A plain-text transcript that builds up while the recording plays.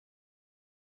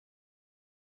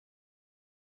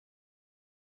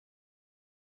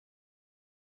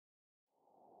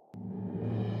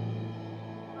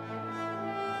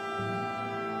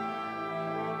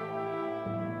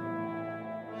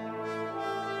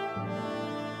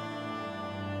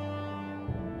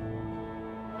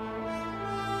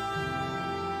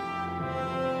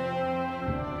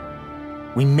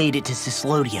We made it to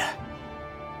Cyslodia.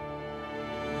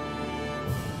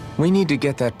 We need to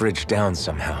get that bridge down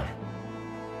somehow.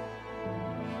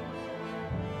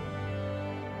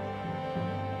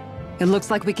 It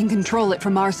looks like we can control it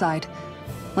from our side.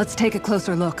 Let's take a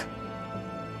closer look.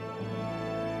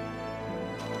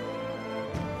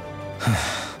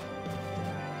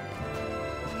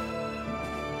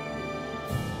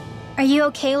 Are you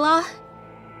okay, Law?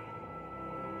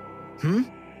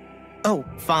 Oh,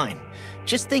 fine.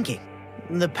 Just thinking.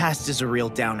 The past is a real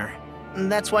downer.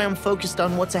 That's why I'm focused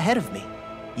on what's ahead of me.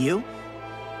 You?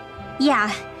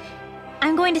 Yeah.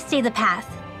 I'm going to stay the path.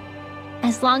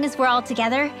 As long as we're all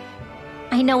together,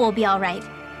 I know we'll be all right.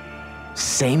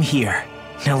 Same here.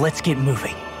 Now let's get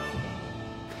moving.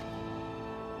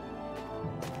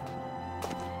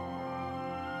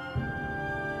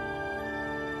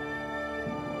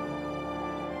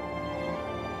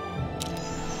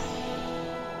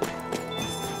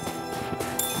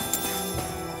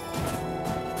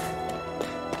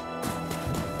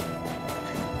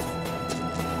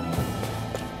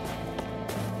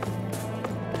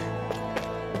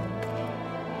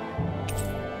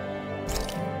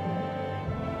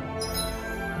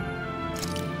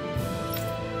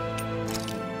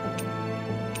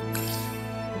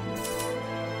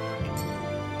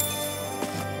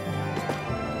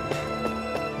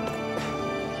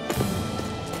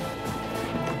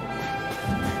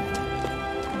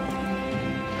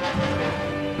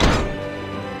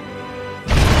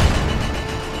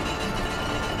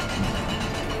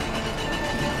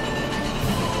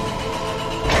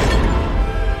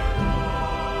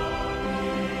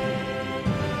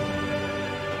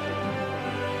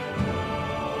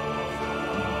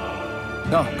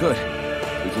 Oh, good.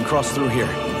 We can cross through here.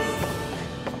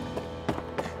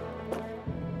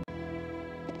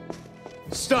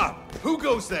 Stop! Who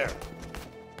goes there?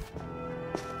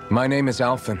 My name is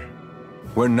Alphen.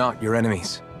 We're not your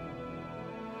enemies.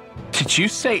 Did you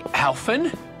say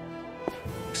Alphen?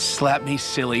 Slap me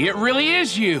silly, it really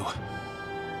is you!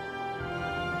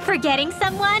 Forgetting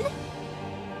someone?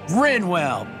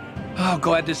 Rinwell! Oh,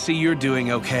 glad to see you're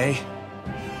doing okay.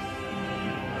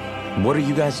 What are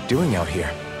you guys doing out here?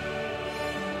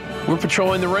 We're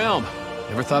patrolling the realm.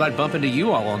 Never thought I'd bump into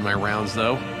you all on my rounds,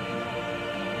 though.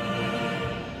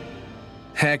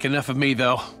 Heck, enough of me,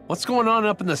 though. What's going on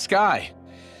up in the sky?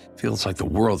 Feels like the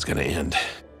world's gonna end.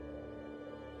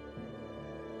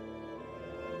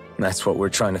 That's what we're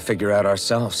trying to figure out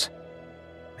ourselves.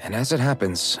 And as it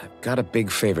happens, I've got a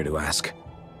big favor to ask.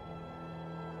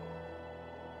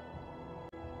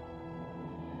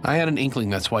 I had an inkling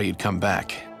that's why you'd come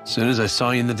back. As soon as I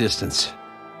saw you in the distance.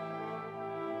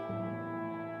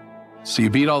 So you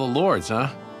beat all the lords, huh?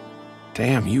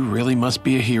 Damn, you really must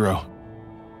be a hero.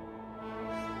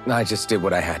 I just did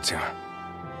what I had to.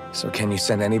 So can you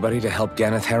send anybody to help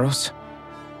Ganeth Harros?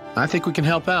 I think we can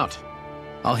help out.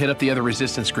 I'll hit up the other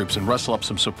resistance groups and rustle up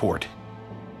some support.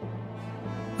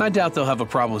 I doubt they'll have a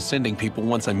problem sending people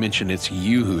once I mention it's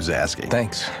you who's asking.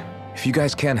 Thanks. If you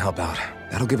guys can help out,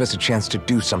 that'll give us a chance to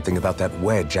do something about that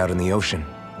wedge out in the ocean.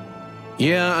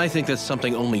 Yeah, I think that's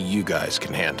something only you guys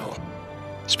can handle.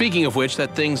 Speaking of which,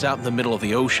 that thing's out in the middle of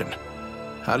the ocean.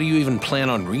 How do you even plan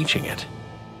on reaching it?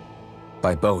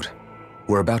 By boat.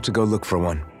 We're about to go look for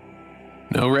one.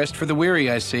 No rest for the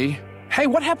weary, I see. Hey,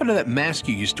 what happened to that mask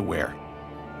you used to wear?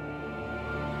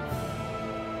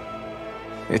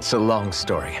 It's a long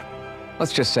story.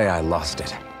 Let's just say I lost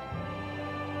it.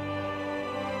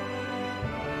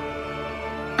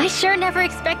 I sure never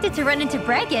expected to run into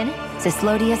Bregan.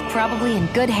 Cyslodia's probably in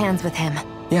good hands with him.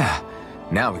 Yeah.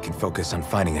 Now we can focus on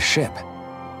finding a ship.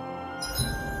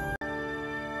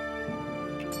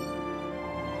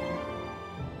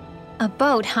 A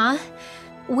boat, huh?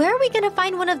 Where are we gonna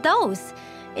find one of those?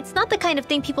 It's not the kind of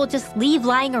thing people just leave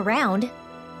lying around.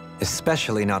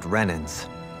 Especially not Renans.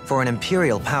 For an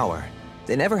Imperial power,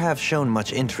 they never have shown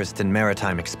much interest in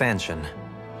maritime expansion.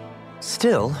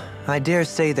 Still, I dare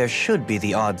say there should be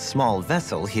the odd small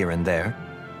vessel here and there.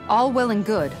 All well and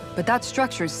good, but that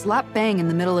structure's slap bang in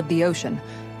the middle of the ocean.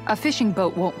 A fishing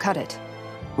boat won't cut it.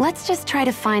 Let's just try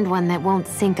to find one that won't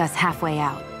sink us halfway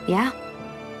out, yeah?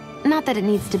 Not that it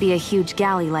needs to be a huge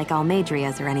galley like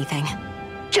Almadria's or anything.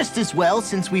 Just as well,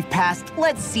 since we've passed,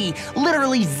 let's see,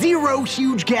 literally 0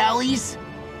 huge galleys.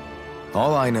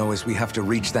 All I know is we have to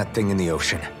reach that thing in the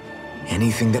ocean.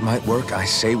 Anything that might work, I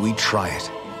say we try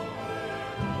it.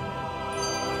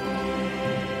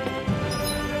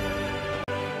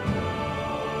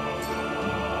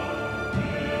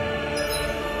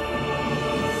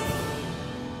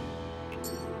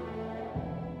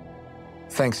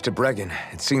 Thanks to Bregan,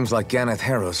 it seems like Ganeth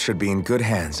Harros should be in good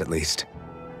hands, at least.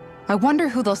 I wonder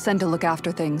who they'll send to look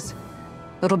after things.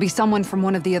 It'll be someone from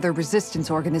one of the other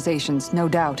resistance organizations, no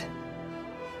doubt.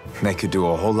 They could do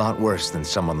a whole lot worse than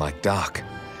someone like Doc.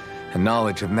 A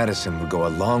knowledge of medicine would go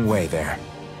a long way there.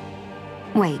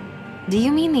 Wait, do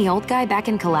you mean the old guy back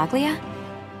in Calaglia?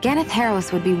 Ganeth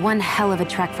Harros would be one hell of a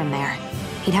trek from there.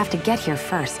 He'd have to get here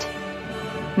first.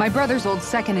 My brother's old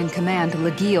second-in-command,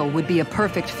 Legil, would be a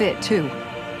perfect fit, too.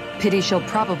 Pity she'll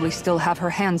probably still have her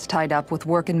hands tied up with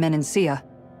work in Menancia.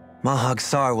 Mahag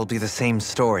Sar will be the same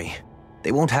story.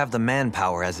 They won't have the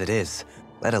manpower as it is,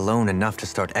 let alone enough to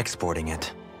start exporting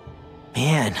it.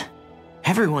 Man,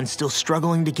 everyone's still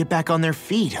struggling to get back on their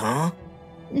feet, huh?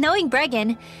 Knowing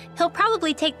Bregan, he'll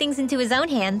probably take things into his own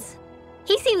hands.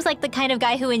 He seems like the kind of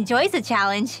guy who enjoys a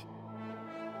challenge.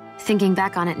 Thinking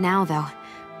back on it now, though,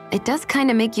 it does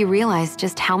kind of make you realize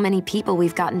just how many people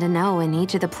we've gotten to know in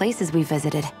each of the places we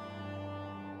visited.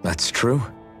 That's true.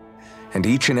 And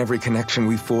each and every connection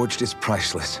we forged is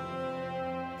priceless.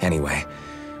 Anyway,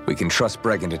 we can trust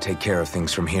Bregan to take care of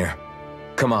things from here.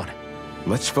 Come on,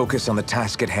 let's focus on the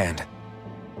task at hand.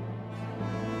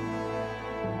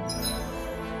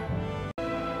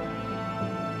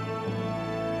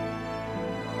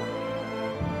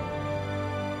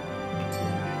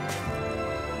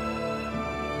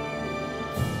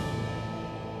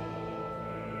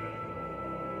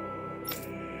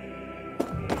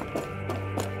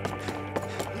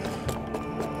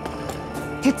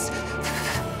 It's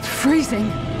freezing.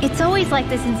 It's always like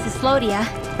this in Cyslodia.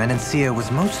 Menancia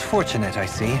was most fortunate, I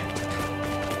see.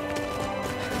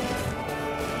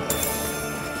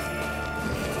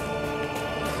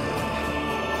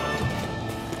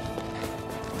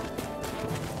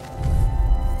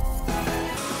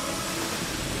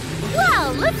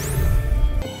 Well, let's...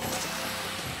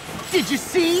 Did you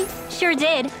see? Sure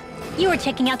did. You were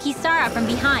checking out Kisara from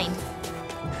behind.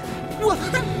 What?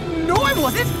 No, I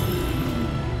wasn't!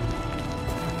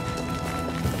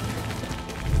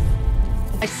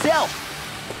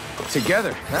 Myself!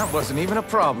 Together, that wasn't even a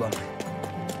problem.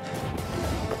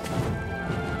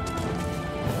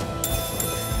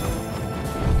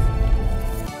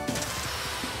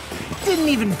 Didn't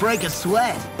even break a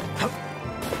sweat.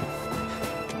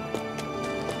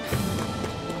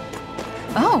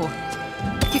 Oh.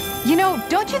 You know,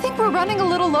 don't you think we're running a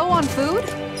little low on food?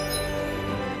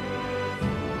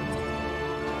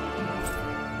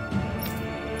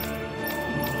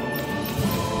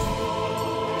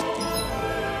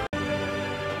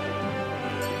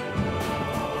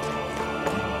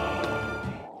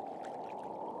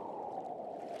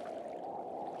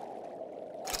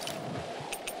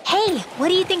 Hey, what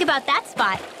do you think about that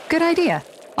spot? Good idea.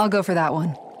 I'll go for that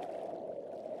one.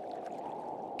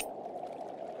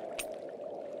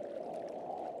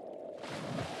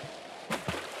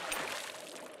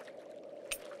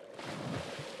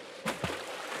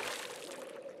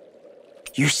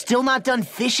 You're still not done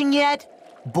fishing yet?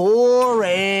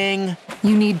 Boring.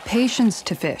 You need patience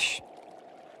to fish.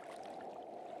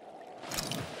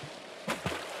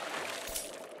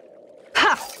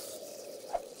 Ha!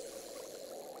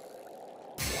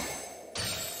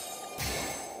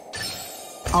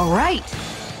 All right.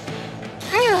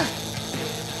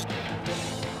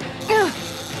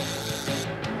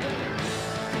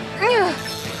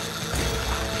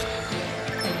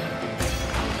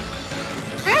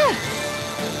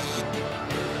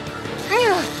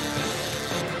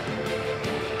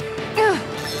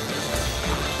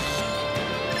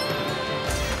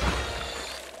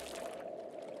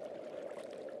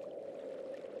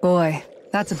 Boy,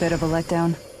 that's a bit of a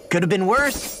letdown. Could have been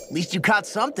worse. At least you caught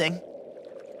something.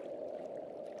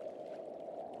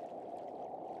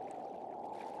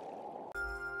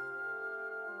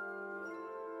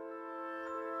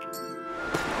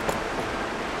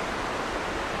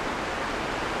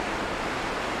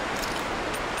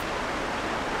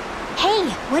 Hey,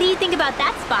 what do you think about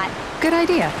that spot? Good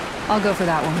idea. I'll go for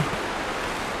that one.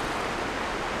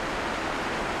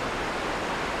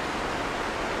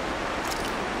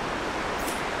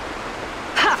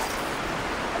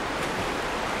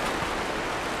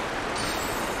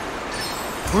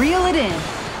 Reel it in.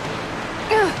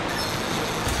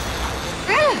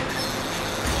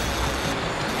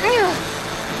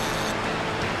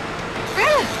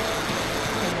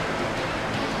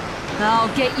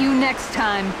 I'll get you next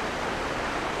time.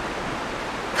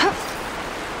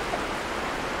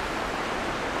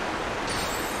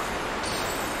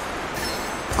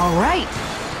 All right.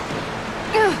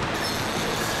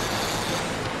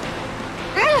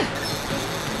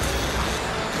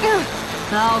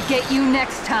 I'll get you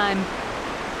next time.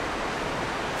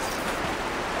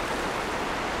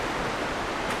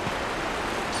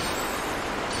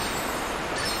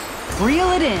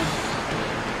 Reel it in.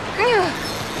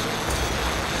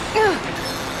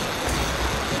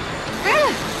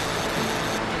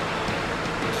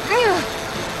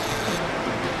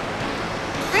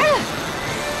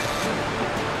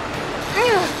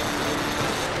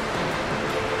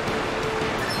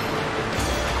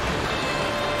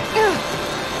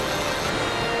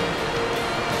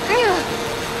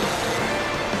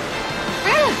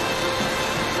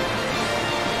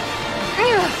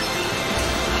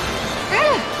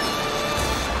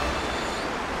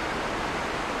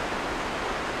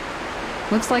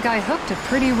 Looks like I hooked a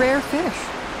pretty rare fish.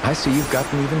 I see you've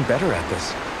gotten even better at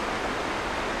this.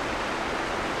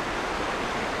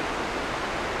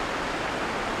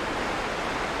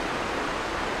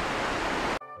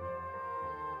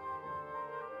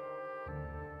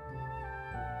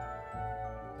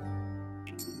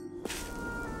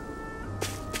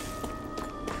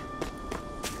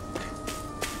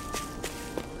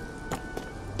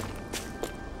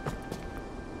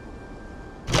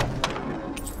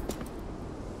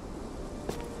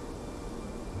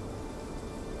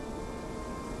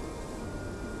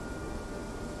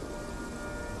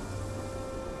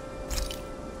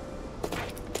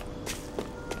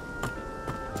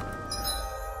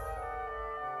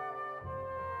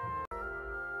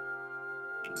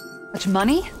 Much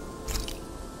money?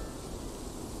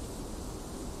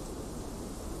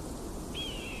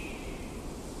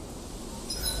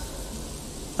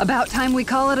 About time we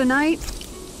call it a night?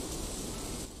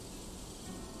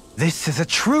 This is a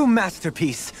true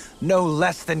masterpiece, no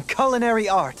less than culinary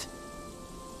art.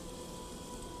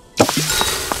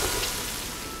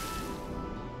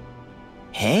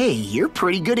 Hey, you're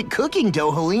pretty good at cooking,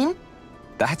 Dohalim.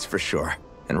 That's for sure,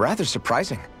 and rather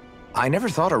surprising. I never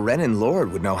thought a Renin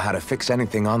Lord would know how to fix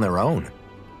anything on their own.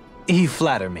 You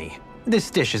flatter me. This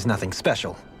dish is nothing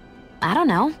special. I don't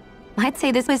know. I'd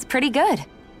say this was pretty good.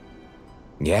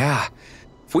 Yeah.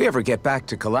 If we ever get back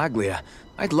to Calaglia,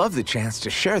 I'd love the chance to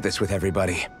share this with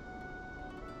everybody.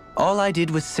 All I did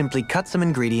was simply cut some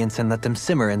ingredients and let them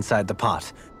simmer inside the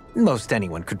pot. Most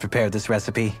anyone could prepare this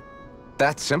recipe.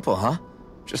 That's simple, huh?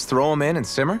 Just throw them in and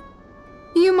simmer?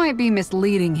 You might be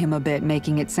misleading him a bit,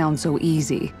 making it sound so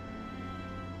easy.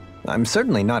 I'm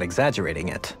certainly not exaggerating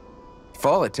it. If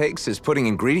all it takes is putting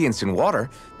ingredients in water,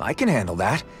 I can handle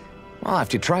that. I'll have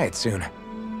to try it soon.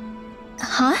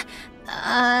 Huh?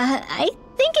 I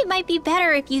think it might be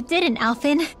better if you didn't,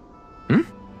 Alphen. Hmm?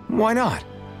 Why not?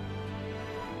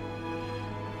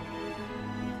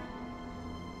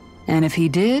 And if he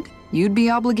did, you'd be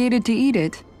obligated to eat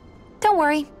it. Don't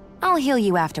worry, I'll heal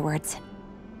you afterwards.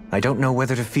 I don't know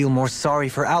whether to feel more sorry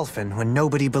for Alphen when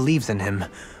nobody believes in him,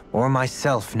 or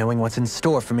myself knowing what's in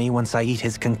store for me once I eat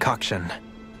his concoction.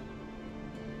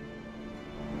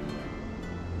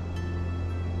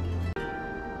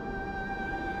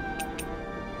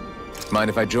 Mind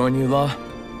if I join you, Law?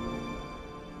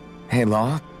 Hey,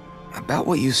 Law, about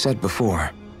what you said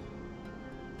before.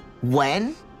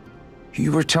 When?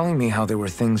 You were telling me how there were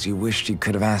things you wished you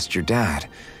could have asked your dad.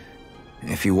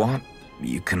 If you want,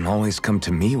 you can always come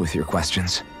to me with your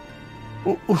questions.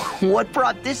 What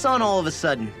brought this on all of a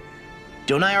sudden?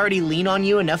 Don't I already lean on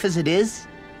you enough as it is?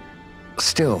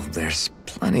 Still, there's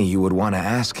plenty you would want to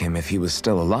ask him if he was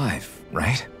still alive,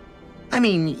 right? I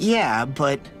mean, yeah,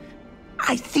 but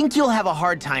I think you'll have a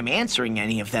hard time answering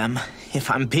any of them, if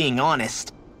I'm being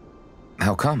honest.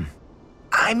 How come?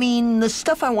 I mean, the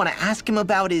stuff I want to ask him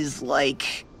about is,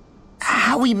 like,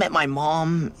 how he met my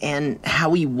mom and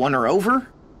how he won her over.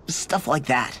 Stuff like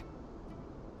that.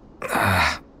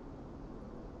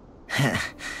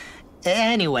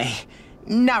 Anyway,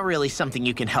 not really something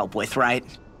you can help with, right?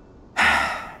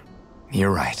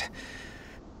 You're right.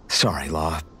 Sorry,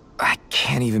 Law. I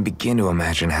can't even begin to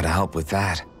imagine how to help with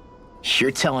that.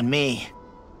 You're telling me.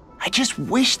 I just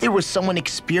wish there was someone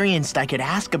experienced I could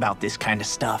ask about this kind of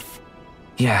stuff.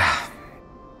 Yeah,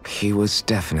 he was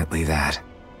definitely that.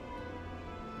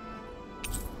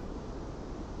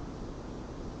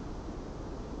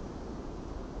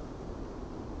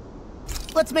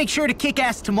 Let's make sure to kick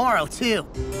ass tomorrow, too.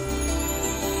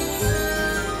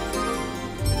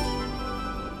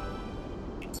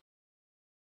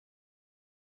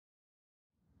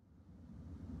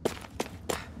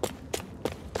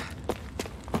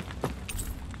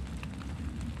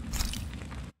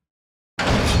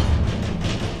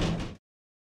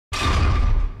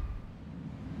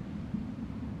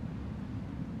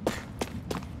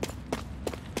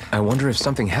 I wonder if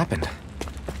something happened.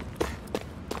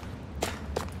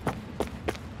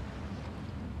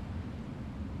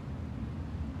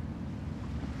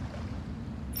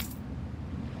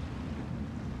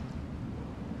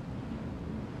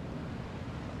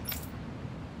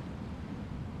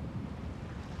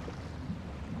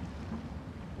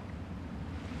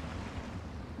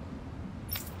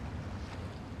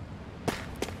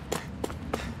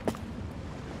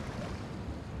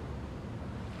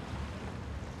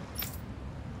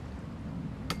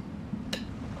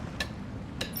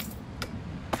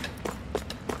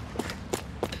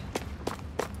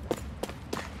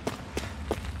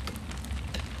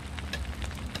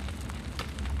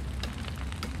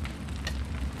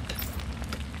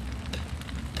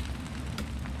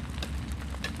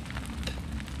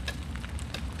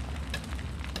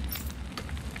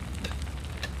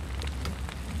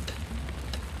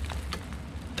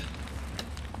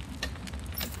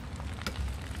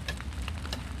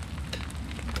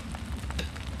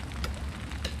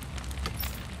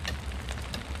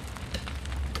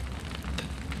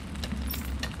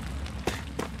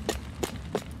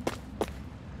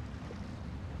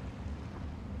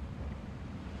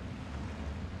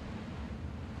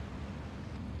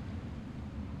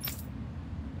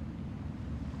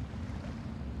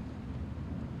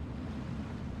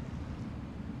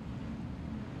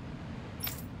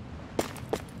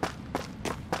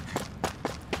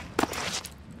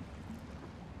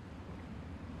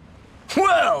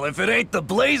 Well, if it ain't the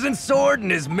Blazing Sword and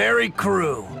his merry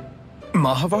crew.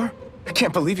 Mahavar? I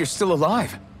can't believe you're still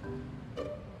alive.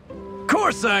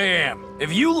 Course I am.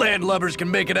 If you landlubbers can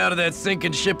make it out of that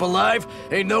sinking ship alive,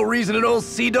 ain't no reason an old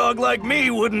sea dog like me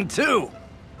wouldn't too.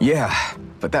 Yeah,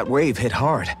 but that wave hit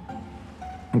hard.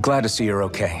 I'm glad to see you're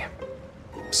okay.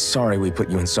 Sorry we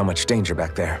put you in so much danger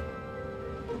back there.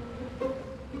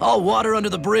 All water under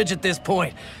the bridge at this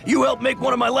point. You helped make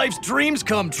one of my life's dreams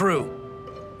come true.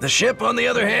 The ship, on the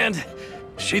other hand,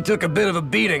 she took a bit of a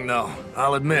beating though,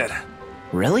 I'll admit.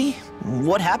 Really?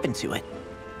 What happened to it?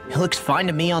 It looks fine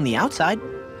to me on the outside.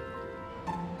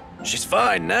 She's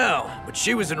fine now, but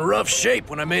she was in rough shape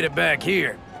when I made it back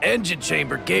here. Engine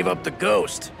chamber gave up the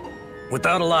ghost.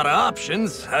 Without a lot of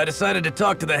options, I decided to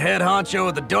talk to the head honcho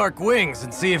of the Dark Wings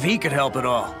and see if he could help at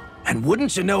all. And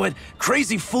wouldn't you know it,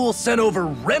 Crazy Fool sent over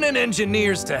Renan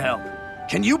engineers to help.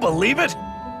 Can you believe it?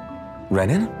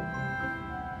 Renan?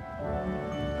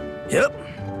 Yep.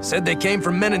 Said they came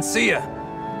from Menancia.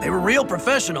 They were real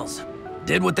professionals.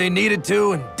 Did what they needed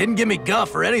to and didn't give me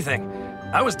guff or anything.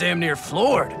 I was damn near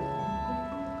floored.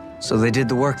 So they did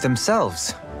the work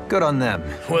themselves. Good on them.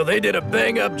 Well, they did a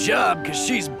bang-up job, because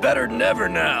she's better than ever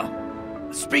now.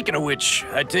 Speaking of which,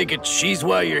 I take it she's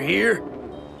why you're here?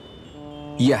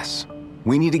 Yes.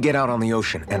 We need to get out on the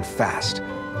ocean, and fast.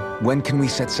 When can we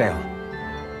set sail?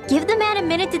 Give the man a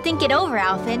minute to think it over,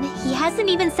 Alphen. He hasn't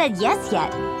even said yes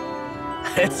yet.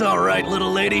 It's all right,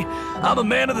 little lady. I'm a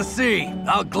man of the sea.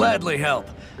 I'll gladly help.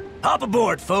 Hop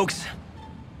aboard, folks.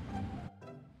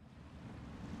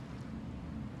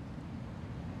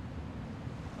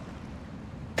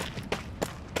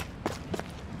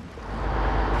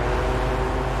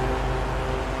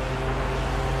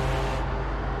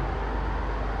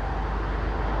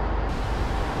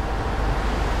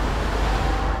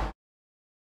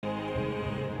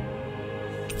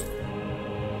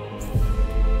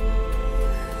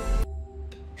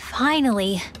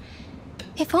 Finally.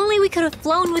 If only we could have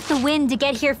flown with the wind to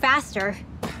get here faster.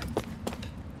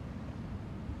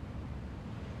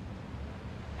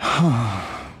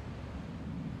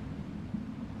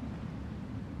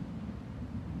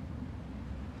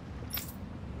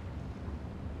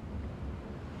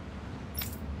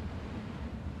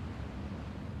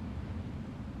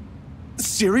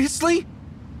 Seriously?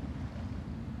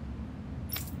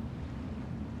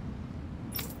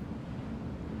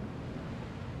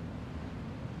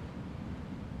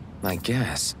 I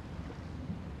guess.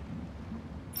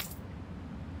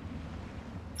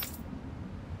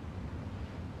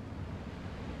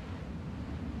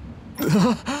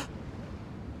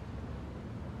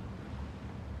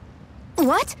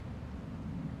 What?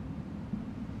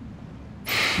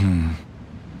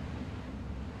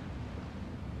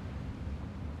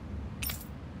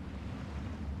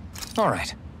 All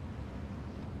right.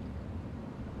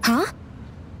 Huh?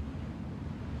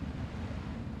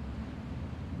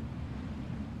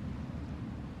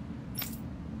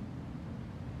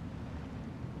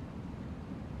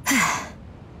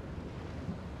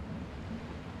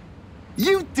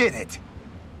 You did it!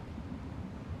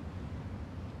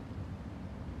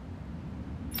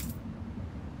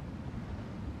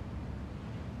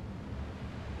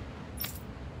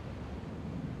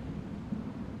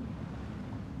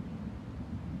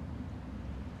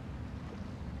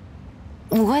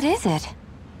 What is it?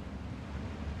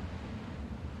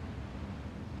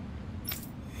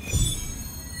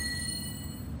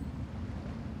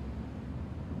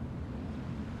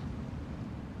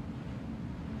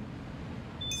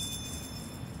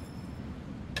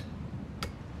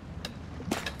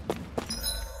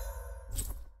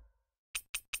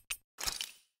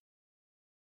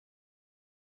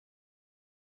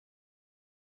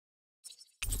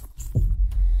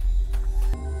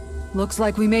 Looks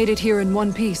like we made it here in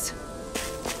one piece.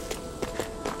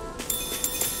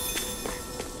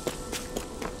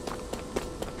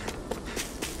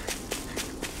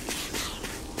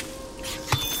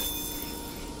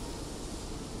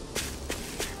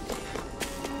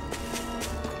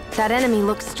 That enemy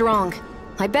looks strong.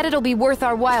 I bet it'll be worth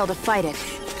our while to fight it.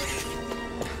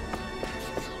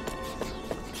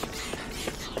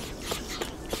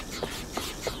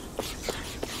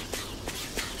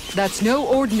 That's no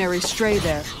ordinary stray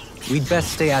there. We'd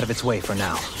best stay out of its way for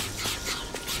now.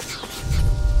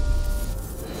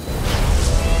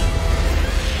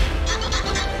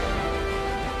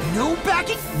 No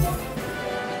backing?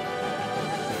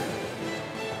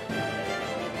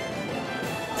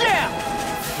 Damn!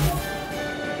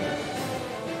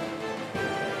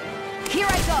 Here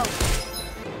I go!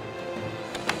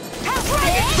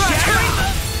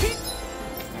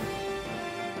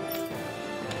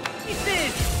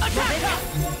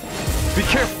 Be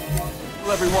careful!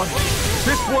 everyone.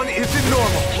 This one isn't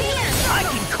normal. I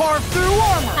can carve through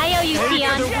armor. I owe you,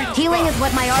 Sion. Healing is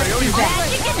what my art do best.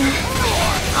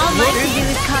 All I can do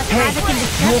is cause havoc and You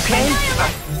destruction. okay?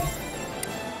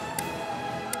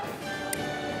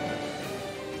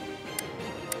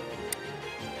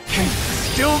 Can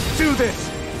still do this.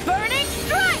 Burning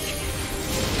strike!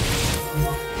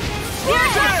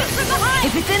 From behind!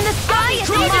 If it's in the sky, it's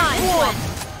mine.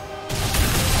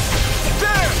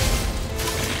 There!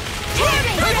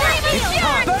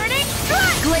 Burning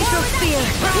strike! Glacial spear.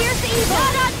 Pierce evil!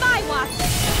 Not on my watch!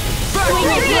 Back Swing to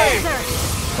your blade! laser!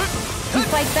 You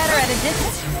fight better at a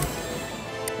distance.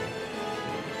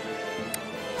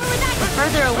 The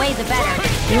further away, the better.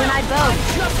 You and I both.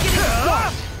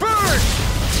 Burn!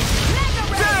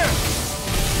 There!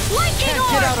 Lightning Can't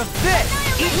get out of this!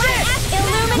 Eat this!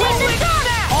 Illuminate the sun!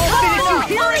 I'll finish you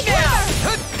here and now!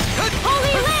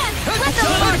 Holy land! Let the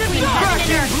Lord between heaven and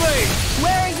Vacuum earth! blade!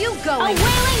 Where are you A going?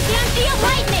 wailing dancy of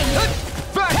lightning!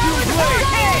 Vacuum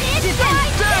blade!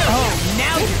 Oh,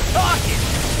 now you're talking!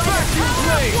 Vacuum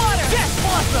blade! Death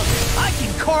blossom! I can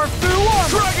carve through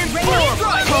armor! Dragon form!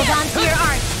 Hold on to your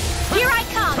art! Here I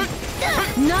come!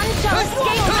 None shall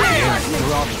escape my judgment!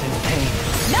 Drops in pain.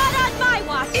 Not on my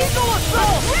watch! Eagle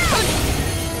assault!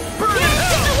 Burn in Pierce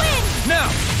in the hell! wind! Now,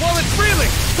 while it's reeling!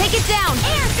 Take it down.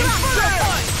 Air drop!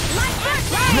 Burn!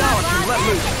 Now I can let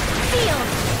loose! Field!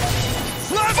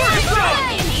 Slap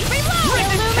shot!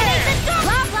 Illuminate the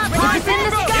dark! If it's in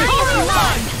the sky, it's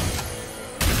mine.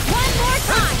 One more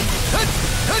time!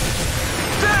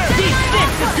 There! These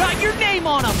fists have got your name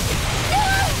on them!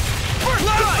 First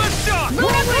shot!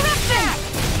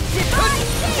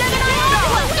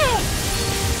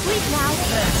 Sleep now.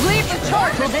 Leave the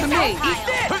charges to me.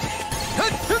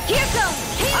 Here goes.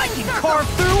 I can carve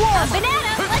through A armor!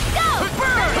 banana. Let's go.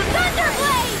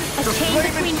 Thunderblade. A The chain flame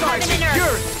between inside heaven and is earth.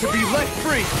 yours to be let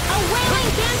free! A wailing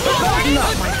dancing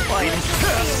Not my finest!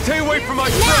 Stay away from my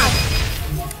Now. friend!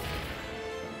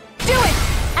 Do it.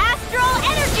 Astral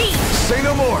energy. Say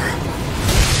no more!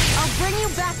 I'll bring you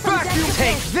back from Vacuum death to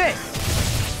take this. this!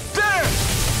 There!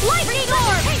 Lightning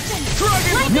storm.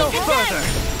 Dragon no descent. further!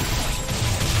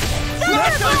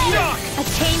 That's a Thunderblade. shock! A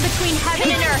chain between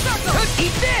heaven and earth.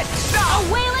 Eat this! A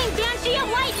wailing banshee of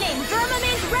lightning!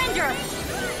 Firmament render!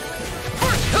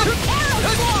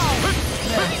 Arrow ball!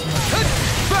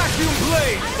 Vacuum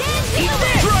blade! Eat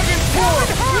this! Dragon form!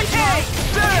 Hurricane!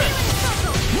 There!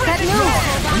 That move.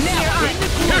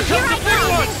 Here I big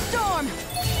go! one. Storm!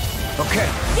 Okay,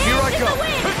 here I Dance in go! the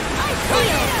wind! I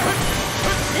feel!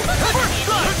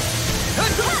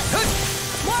 This is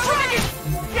more dragon!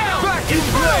 Vacuum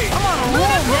blade! I'm on a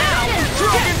roll now!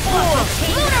 Dragon form!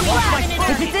 Lunar blast!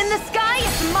 If it's in the sky,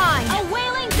 it's mine. A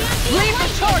wailing banshee Leave of the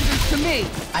lightning! charges to me!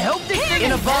 I hope this thing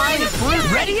in a vine is brewed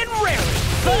ready and rarely!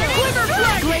 Quiver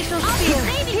dragon! Glacial spear.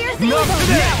 Pierce Enough evil!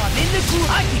 today! Now I'm in the groove!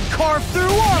 I can carve through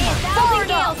armor! Thousand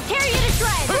gales, tear you to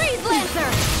shreds! Breeze Lancer!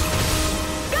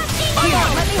 Gusty Here,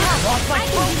 Needle! let me help! Off my I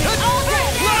can do this all day!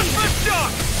 Plasma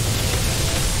shock!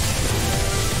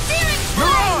 Searing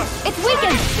Mirage! It's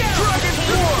weakened. Dragon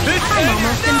form! This I'm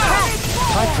almost impressed.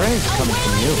 High praise coming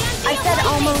from you. I said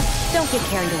almost. Don't get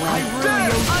carried away.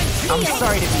 I'm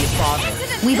sorry to be a father.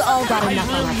 We've all got enough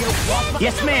on our plates.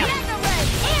 Yes, ma'am.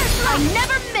 I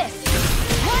never miss!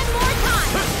 One more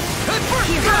time!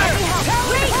 Here, let me help!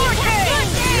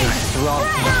 Drop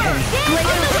in pain.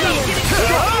 Glacial spear.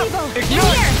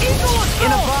 Ignite!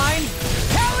 In a vine?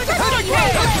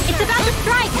 It's about to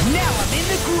strike! Now I'm in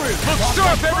the groove! Look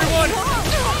sharp, everyone!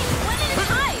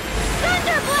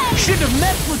 Thunderblade! Shouldn't have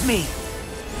messed with me!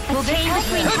 A chain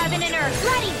between heaven and earth.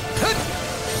 Ready!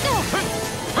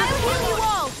 I'll heal you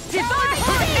all! Divine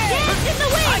dance in the I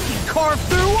wind! can carve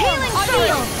through Healing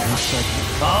armor! shield!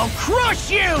 I'll crush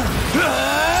you!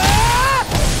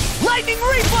 Lightning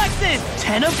reflexes!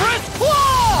 Tenebrous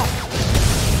claw!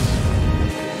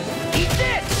 Eat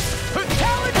this!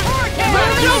 Talon hurricane!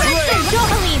 Illumination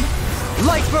Dohalim!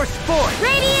 Light burst forth!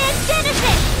 Radiant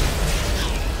Genesis!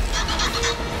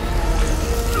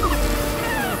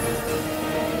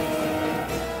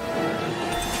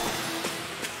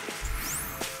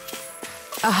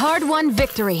 A hard-won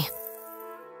victory.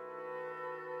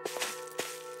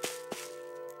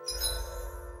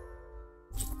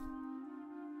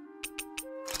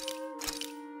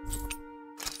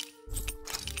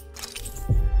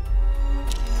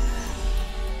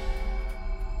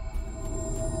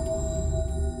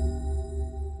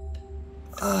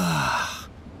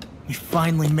 We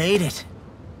finally made it.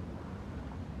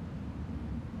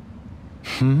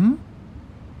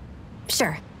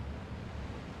 Sure.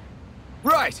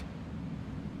 Right!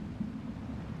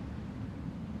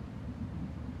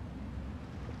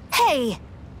 Hey!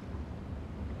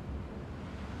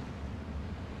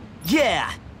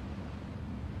 Yeah!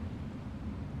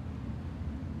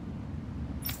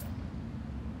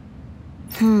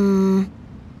 Hmm.